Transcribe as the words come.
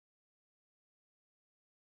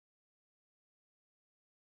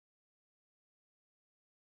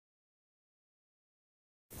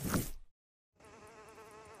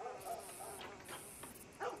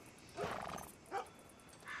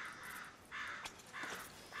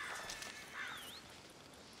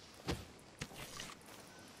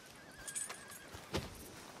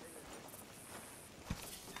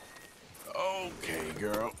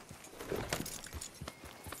girl.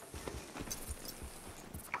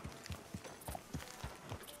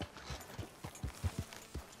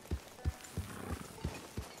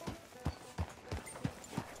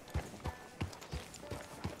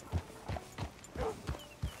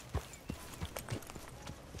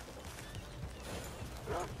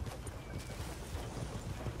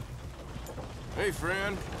 Hey,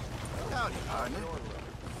 friend. Howdy, partner.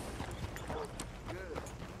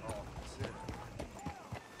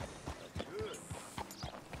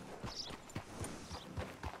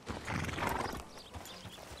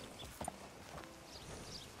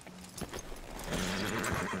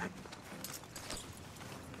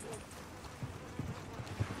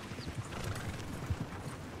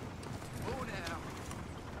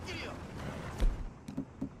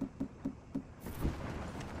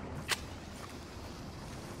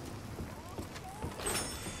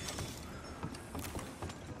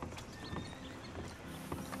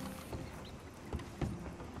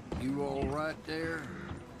 You all right there?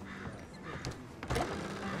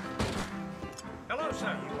 Hello,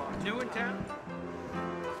 sir. New in town?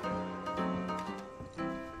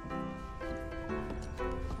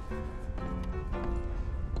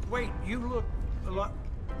 Wait, you look a lot...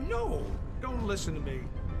 No, don't listen to me.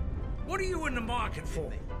 What are you in the market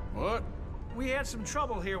for? What? We had some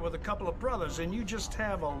trouble here with a couple of brothers, and you just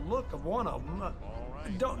have a look of one of them.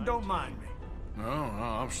 Don't mind me. No,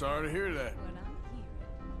 I'm sorry to hear that.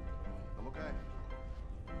 I'm okay.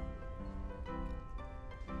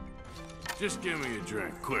 Just give me a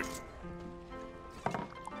drink, quick.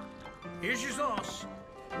 Here's your sauce.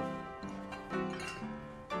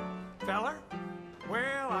 Feller?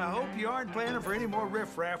 Well, I hope you aren't planning for any more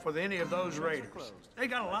riffraff with any of those raiders. They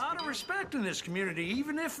got a lot of respect in this community,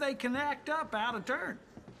 even if they can act up out of turn.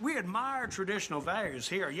 We admire traditional values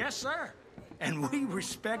here, yes, sir. And we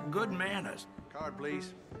respect good manners. Card,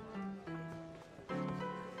 please.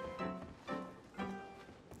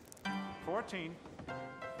 14.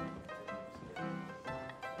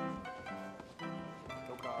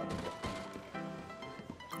 No card.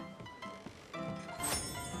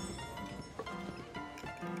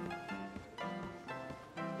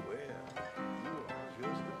 Well, you are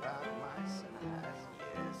just about my size.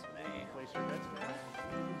 Yes, ma'am. Place your bets, man.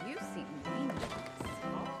 You seem dangerous.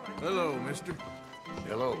 Hello, mister.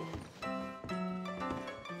 Hello.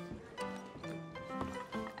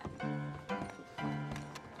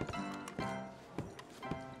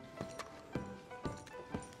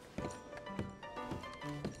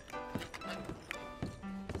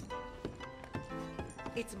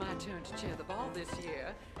 It's my turn to chair the ball this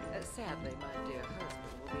year. Sadly, my dear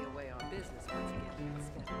husband will be away on business once again next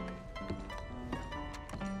February.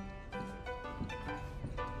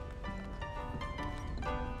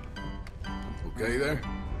 Okay there?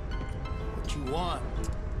 What you want?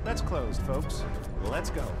 Let's close, folks. Let's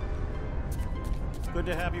go. Good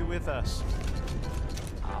to have you with us.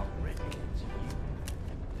 I'll reckon it's you.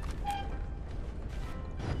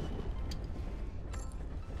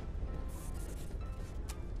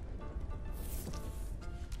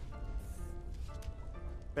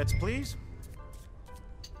 Bets, please.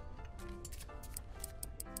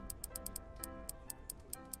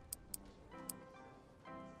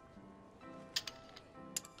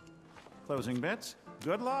 Closing bets.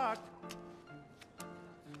 Good luck.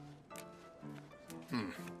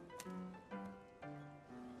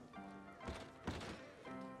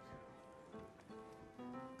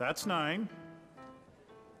 That's 9.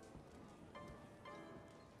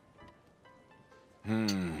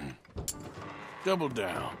 Double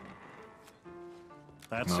down.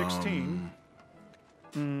 That's 16.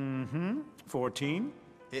 14.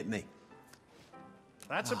 Hit me.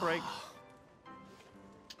 That's a break.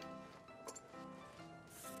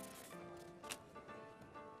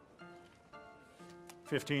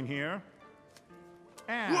 $15 here.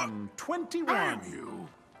 And 21. Damn you.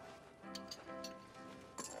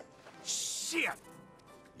 Shit.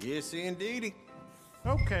 Yes, indeedy.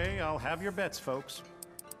 Okay, I'll have your bets, folks.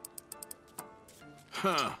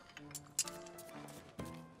 Huh.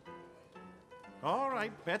 All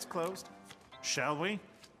right, bets closed. Shall we?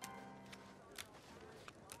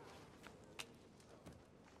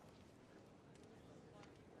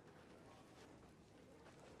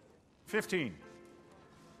 $15.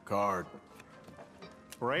 Card.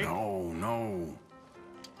 Break. No.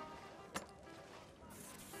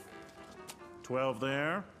 12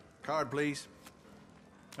 there. Card, please.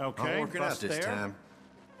 Okay, I'll work it out bust this there. time.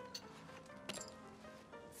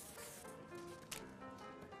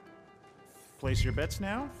 Place your bets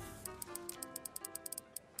now.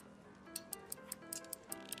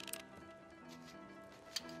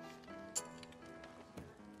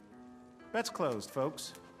 Bet's closed,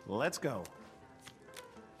 folks. Let's go.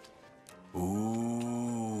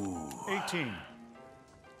 Ooh. 18.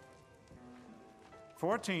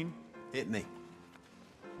 14. Hit me.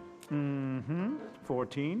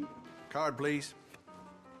 14. Card, please.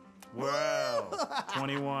 Well,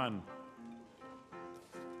 21.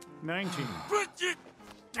 19. But you...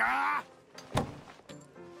 Ah!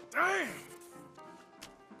 Damn!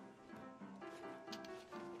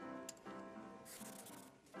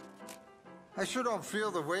 I sure don't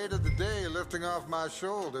feel the weight of the day lifting off my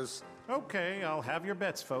shoulders. Okay, I'll have your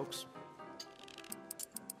bets, folks.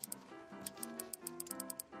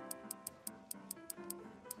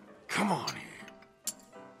 Come on here.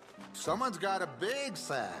 Someone's got a big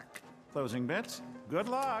sack. Closing bets. Good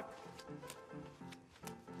luck.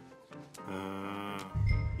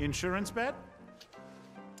 Insurance bet?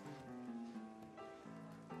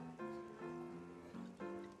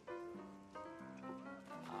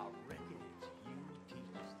 I reckon it's you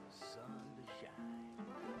teaches the sun to shine.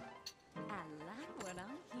 I like what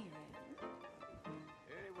I'm hearing.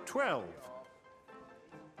 12.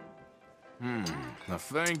 I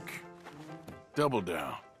think... Double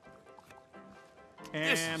down.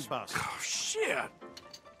 This And is- bust. Oh, shit!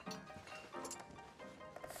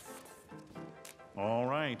 All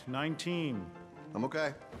right, 19. I'm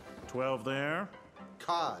okay. 12 there.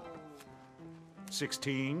 Card.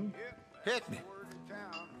 16. Hit me.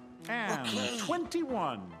 And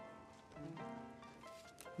 21.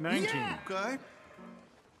 19. Okay.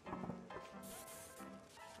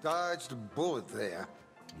 Dodged a bullet there.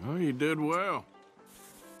 Well, you did well.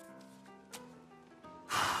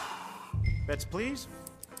 Bets, please.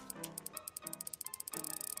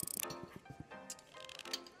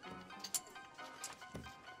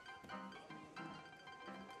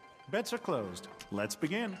 Bets are closed. Let's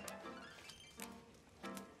begin.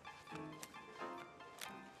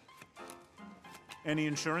 Any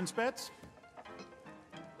insurance bets?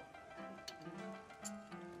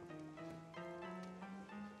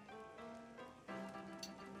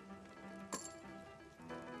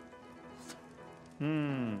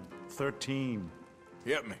 Hmm, 13.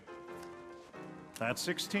 Hit me. That's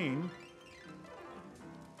 16.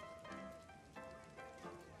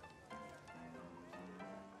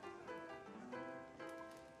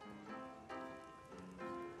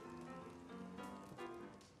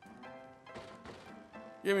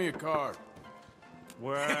 Give me a card.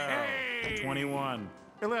 Well, Hey! 21.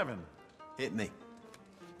 11. Hit me.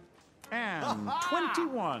 And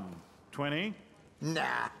 21. 20.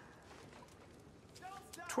 Nah.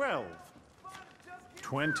 12.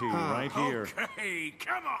 20 right here. Okay,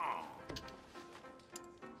 come on.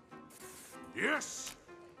 Yes.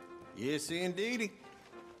 Yes, indeedy.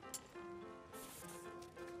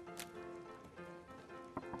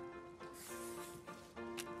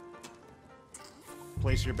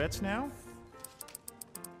 Place your bets now.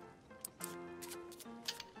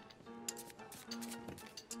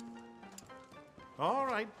 All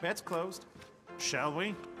right, bets closed. Shall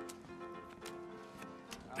we?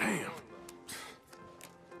 Damn.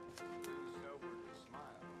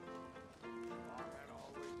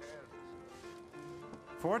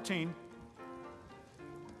 14.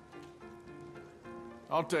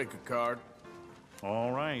 I'll take a card.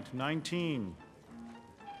 All right, 19.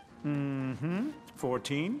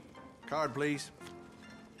 14. Card, please.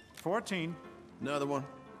 14. Another one.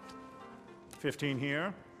 15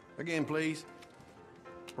 here. Again, please.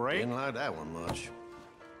 Break. Didn't like that one much.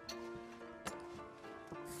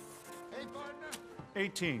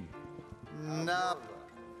 18. Nope.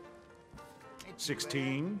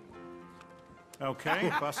 16.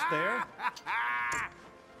 Okay, bust there.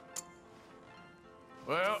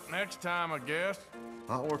 Well, next time, I guess.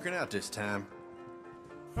 Not working out this time.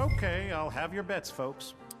 Okay, I'll have your bets,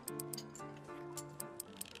 folks.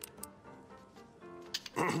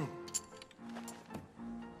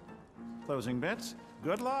 Closing bets.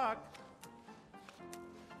 Good luck.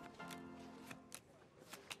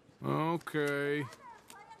 Okay.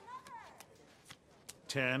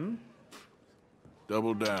 10.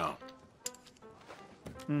 Double down.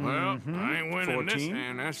 Well, I ain't winning this 14.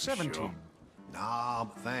 hand, that's for 17. sure. Nah,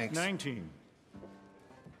 but thanks. 19.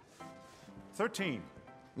 13.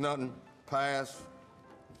 Nothing. Pass.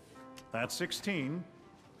 That's 16.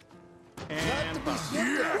 And bust.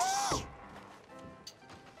 Yes!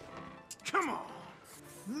 Come on.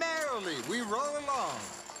 Merrily, we roll along.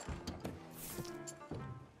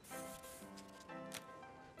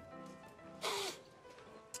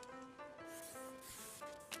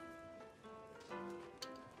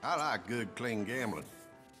 I like good, clean gambling.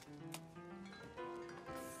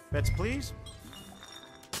 Bets, please.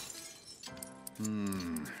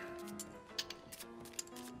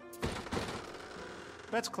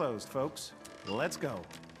 Bet's closed, folks. Let's go.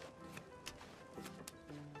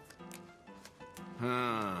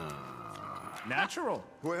 Natural.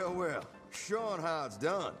 Well, well, showing how it's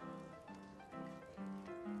done.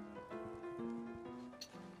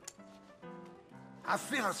 I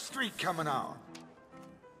feel a streak coming on.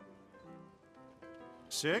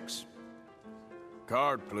 6.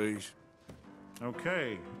 Card, please.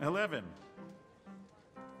 Okay. 11.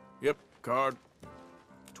 Yep, card.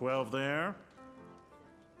 12 there.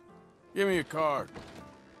 Give me a card.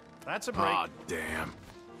 That's a break. Aw, damn.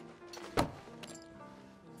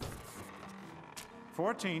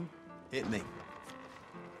 14. Hit me.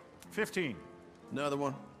 15. Another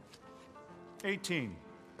one. 18.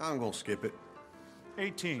 I'm gonna skip it.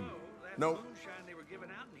 18. Nope. Moonshine they were giving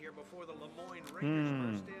out in here before the Lemoyne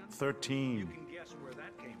Raiders burst in. 13. You can guess where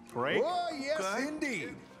that came from. Break. Oh, yes,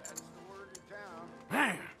 indeed. That's the word in town.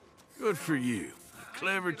 Man, good for you.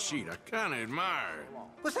 Clever cheat. I kind of admire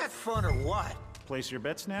it. Was that fun or what? Place your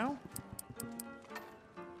bets now.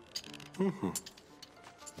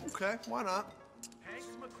 Okay, why not? Hank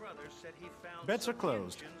McCruthers said he found Bets some are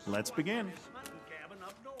closed. Indians Let's squatting in begin. his hunting cabin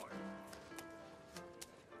up north.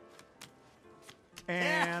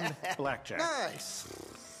 And blackjack. Nice.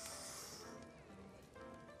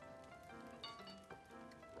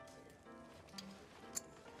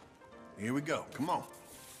 Here we go. Come on.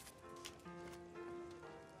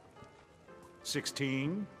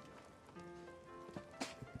 16.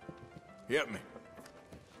 Hit me.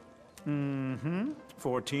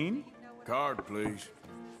 14. Card, please.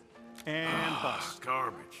 And bust.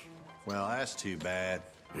 Garbage. Well, that's too bad.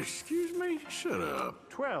 Excuse me? Shut up.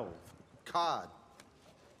 12. Cod.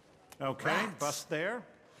 Okay, Rats. bust there.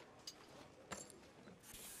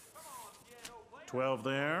 12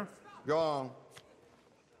 there. Go on.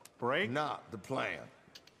 Break. Not the plan.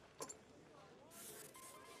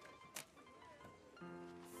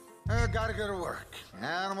 I gotta go to work.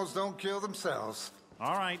 Animals don't kill themselves.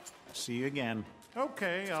 All right, see you again.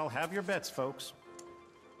 Okay, I'll have your bets, folks.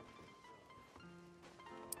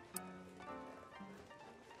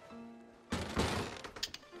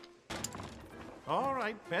 All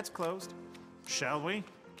right, bets closed. Shall we?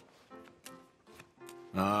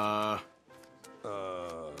 11.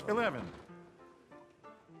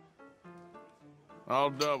 I'll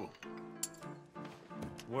double.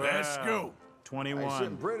 Let's Well, go. 21.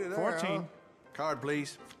 sitting pretty there, 14. huh? Card,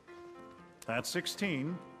 please. That's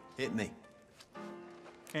 16. Hit me.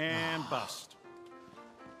 And bust.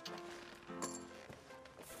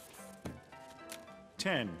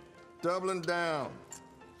 10. Doubling down.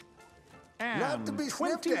 And Not to be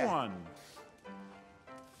sniffed at. 21.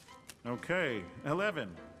 Okay,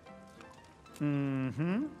 11.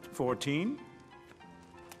 14.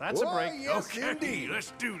 That's a Why, break. yes, Okay, indeed.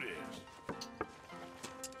 let's do this.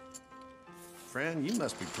 Friend, you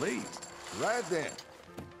must be pleased. Right then.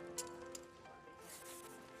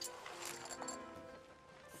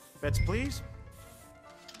 Bets, please.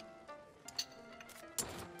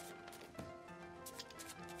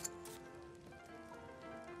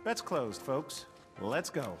 Bets closed, folks. Let's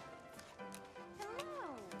go.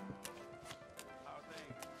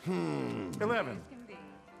 Hello. 11. Can be.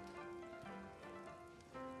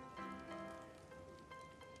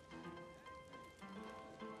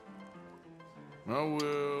 I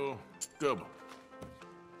will double.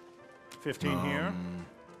 15 here.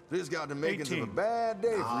 This got the makings of a 18. bad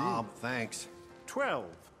day for Ah, thanks. 12.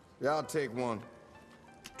 you. Yeah, I'll take one.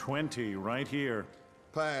 20 right here.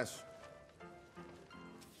 Pass.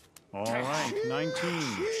 All right, 19.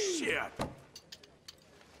 Shit.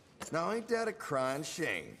 Now, ain't that a crying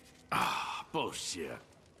shame? Bullshit.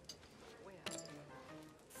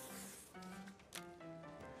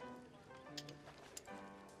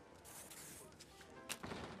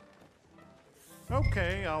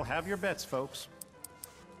 Okay, I'll have your bets, folks.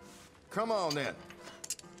 Come on, then.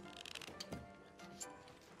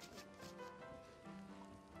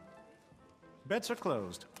 Bets are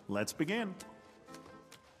closed. Let's begin.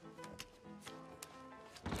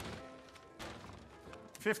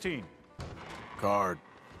 15. Card.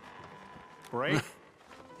 Break.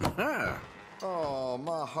 Oh,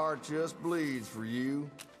 my heart just bleeds for you.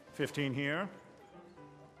 15 here.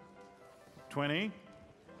 20.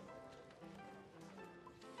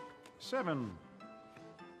 7.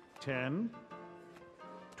 10.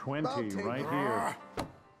 20 I'll take right it. here.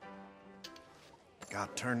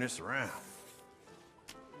 Gotta turn this around.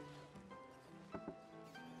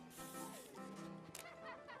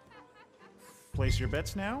 Place your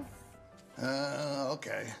bets now.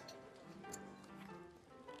 Okay.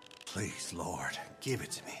 Please, Lord, give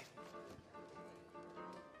it to me.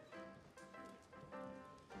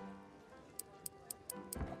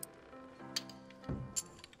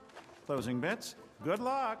 closing bets. Good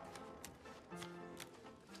luck.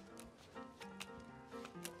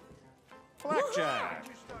 Blackjack.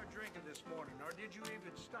 Did you start drinking this morning, or did you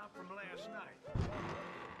even stop from last night?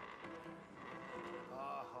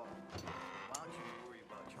 Why don't you worry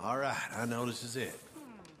about your... All right, I know this is it.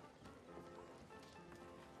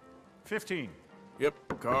 15.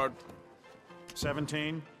 Yep, card.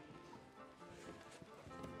 17.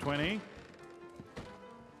 20.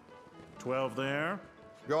 12 there.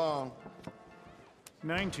 Go on.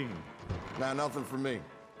 19. Now, nothing for me.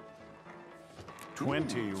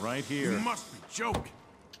 20 right You here. must be joking.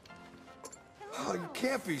 Oh, you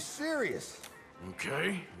can't be serious.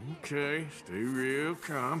 Okay, okay. Stay real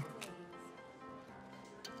calm.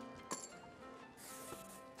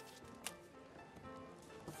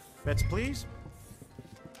 Bets, please.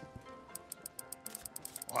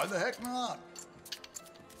 Why the heck not?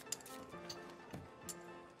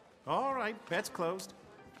 All right, bets closed.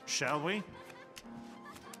 Shall we?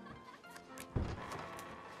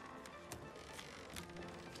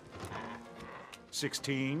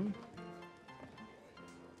 $16.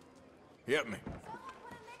 Hit me.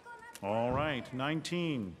 All right,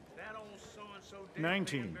 19. That old so-and-so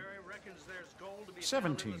 19. Lee-Newbury reckons there's gold to be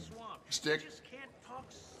 17. found in the swamp. Stick. Just can't talk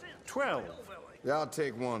sense. 12. Hillbilly. Yeah, I'll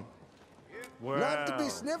take one. Well, Not to be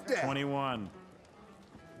sniffed at. 21.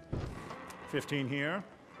 15 here.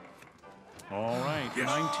 All right, 19.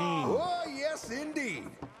 Oh, yes, indeed.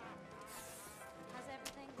 How's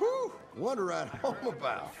everything? Whew, what to write home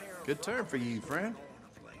about. Good turn for you, friend.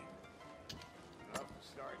 Up to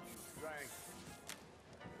start you drank.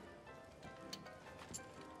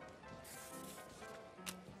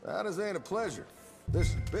 That ain't a pleasure. This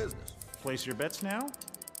is business. Place your bets now.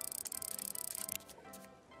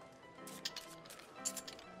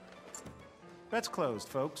 Bets closed,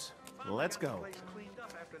 folks. Let's Got the go. place cleaned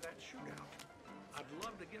up after that shootout. I'd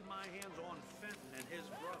love to get my hands on Fenton and his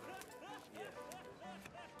brother.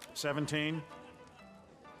 17.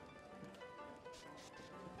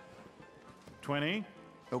 20.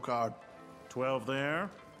 No card. 12 there.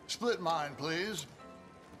 Split mine, please.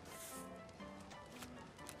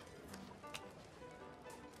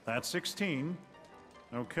 That's 16.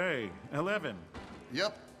 Okay, 11.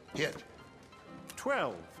 Yep, hit.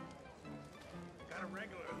 12. Got a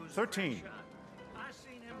regular who's 13. a great shot. I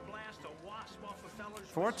seen him blast a wasp off a feller's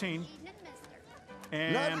 14. Evening, mister.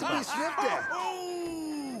 And Not to be bust. sniffed at.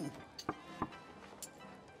 Oh!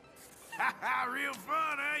 Ha ha, real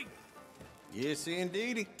fun, eh? Yes,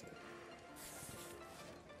 indeedy.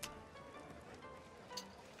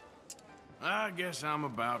 I guess I'm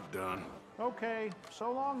about done. Okay,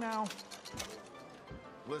 so long now.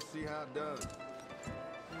 Let's see how it does.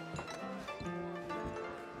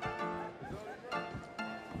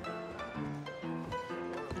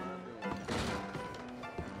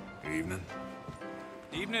 Evening.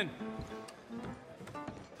 Evening.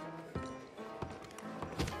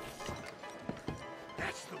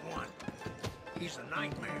 That's the one. He's a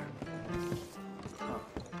nightmare.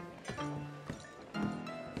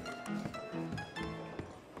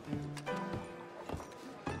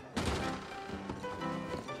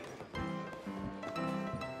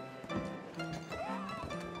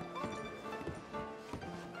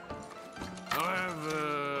 I'll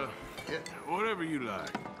have, whatever you like.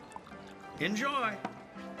 Enjoy.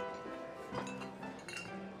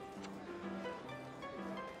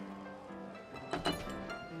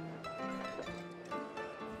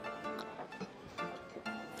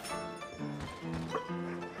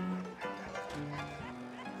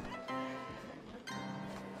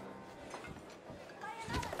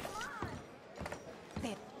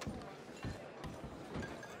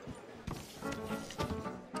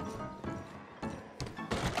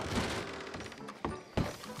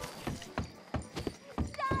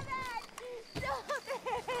 Stop it! Stop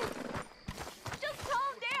it! Just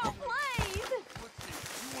calm down, please!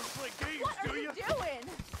 You want to play games, What are you doing?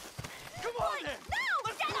 Come on, Wait, then.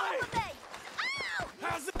 no! Get off of me! Ow!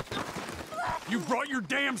 How's it? You brought your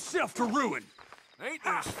damn self to ruin. Ain't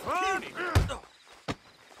this funny?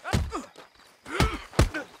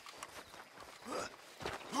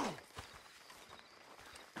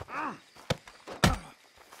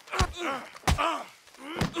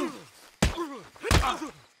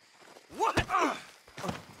 What?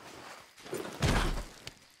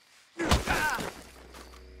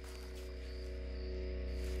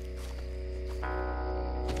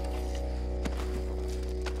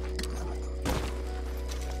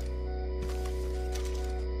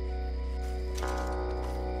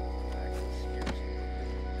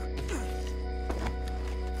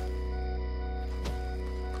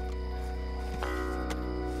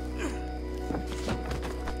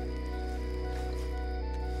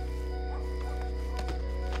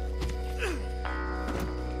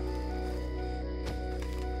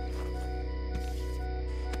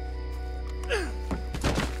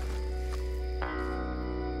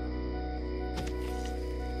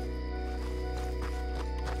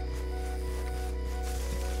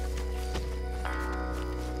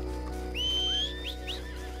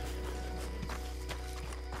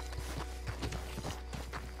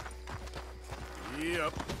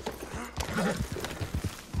 Yep.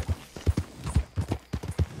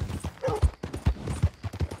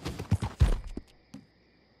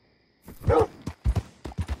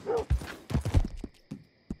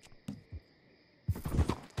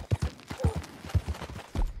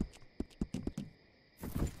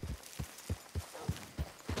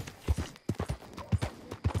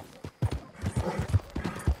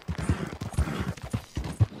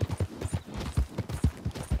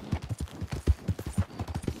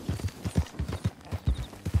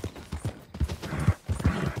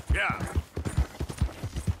 Yeah.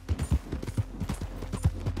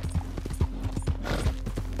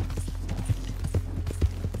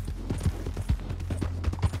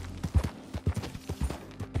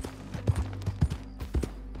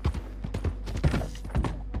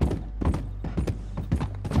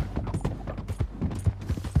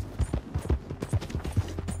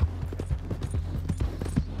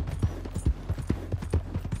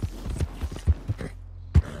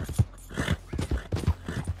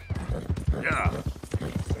 Yeah.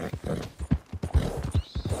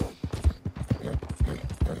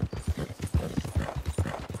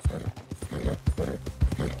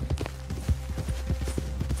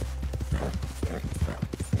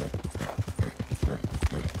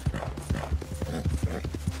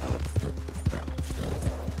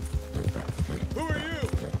 Who are you?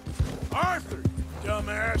 Arthur, you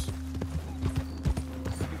dumbass.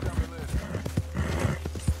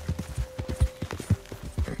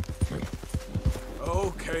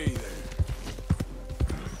 Okay, then.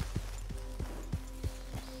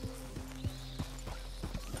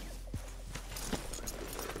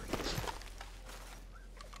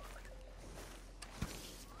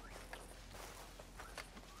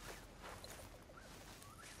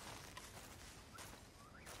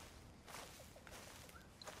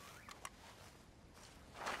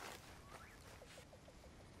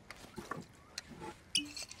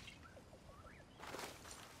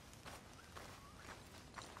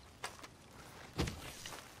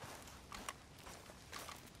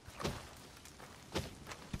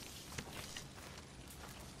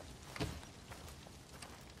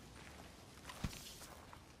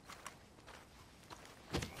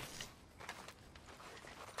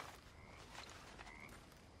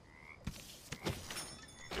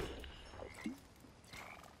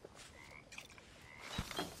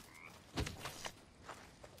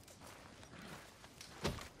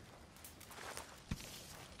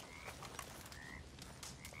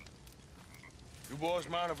 You boys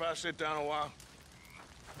mind if I sit down a while?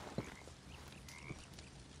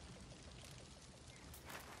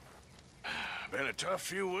 Been a tough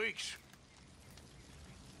few weeks.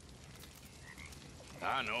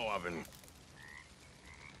 I know I've been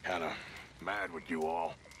kind of mad with you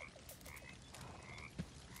all.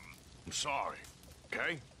 I'm sorry,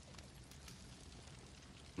 okay?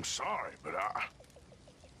 I'm sorry, but I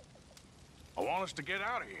want us to get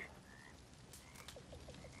out of here.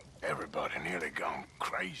 Everybody nearly gone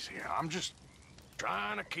crazy. I'm just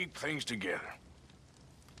trying to keep things together.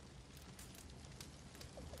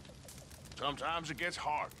 Sometimes it gets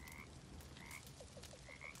hard.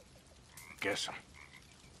 Guess I'm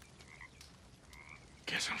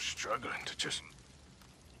struggling to just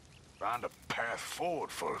find a path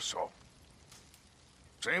forward for us all.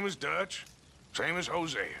 Same as Dutch, same as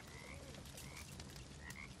Hosea.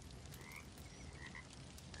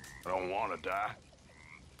 I don't want to die.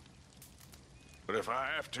 But if I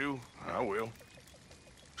have to, I will.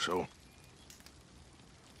 So,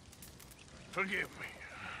 forgive me,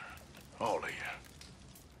 all of you.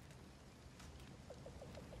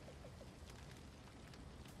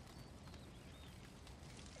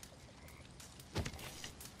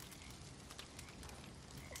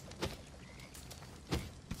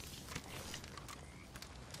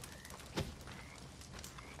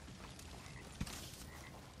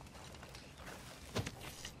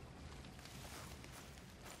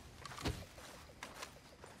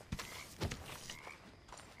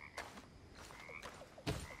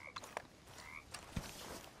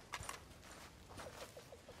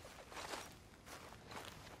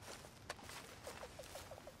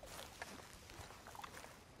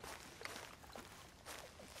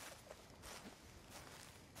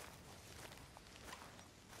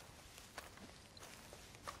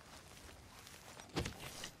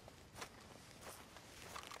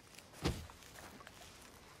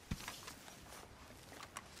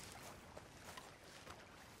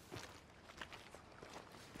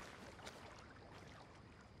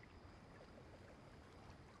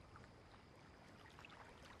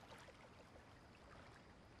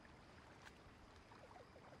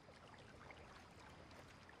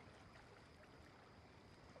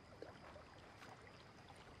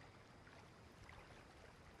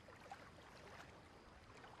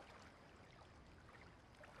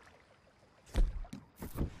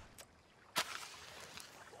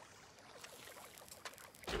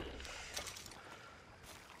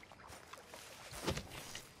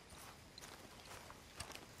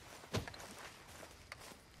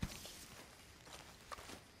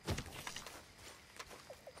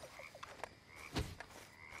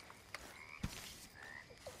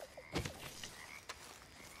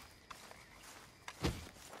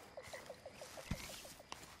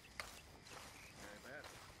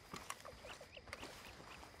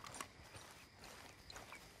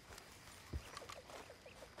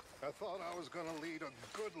 I thought I was gonna lead a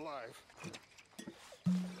good life.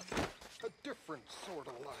 A different sort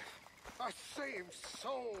of life. I saved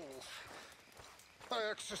souls.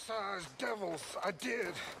 I exorcised devils. I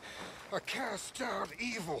did. I cast out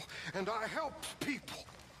evil, and I helped people.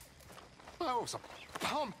 I was a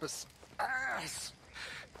pompous ass.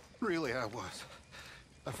 Really, I was.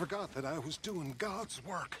 I forgot that I was doing God's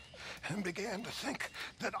work and began to think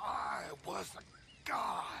that I was a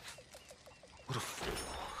god. What a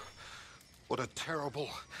fool. What a terrible,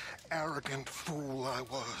 arrogant fool I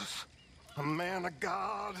was. A man of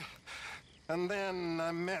God. And then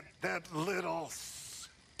I met that little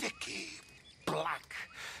sticky black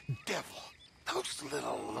devil. Those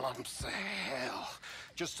little lumps of hell.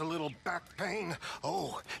 Just a little back pain.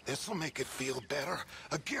 Oh, this'll make it feel better.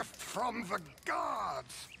 A gift from the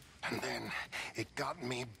gods. And then it got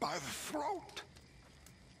me by the throat.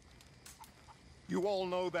 You all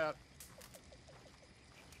know that.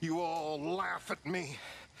 You all laugh at me,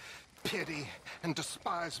 pity and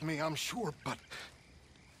despise me, I'm sure, but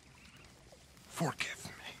forgive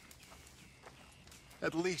me.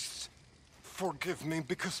 At least forgive me,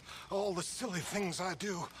 because all the silly things I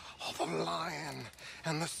do, all the lying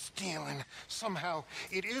and the stealing, somehow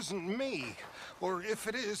it isn't me. Or if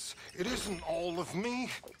it is, it isn't all of me.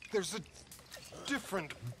 There's a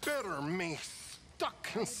different, better me stuck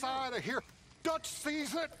inside of here. Dutch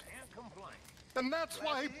sees it. And that's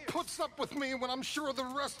why he puts up with me when I'm sure the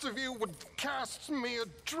rest of you would cast me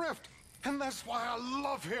adrift. And that's why I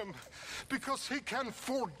love him, because he can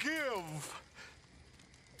forgive.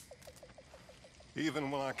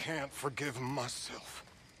 Even when I can't forgive myself.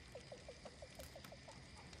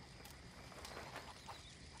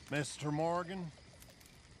 Mr. Morgan?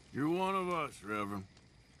 You're one of us, Reverend.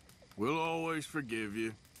 We'll always forgive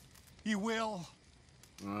you. You will?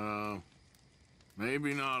 Well,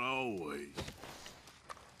 maybe not always.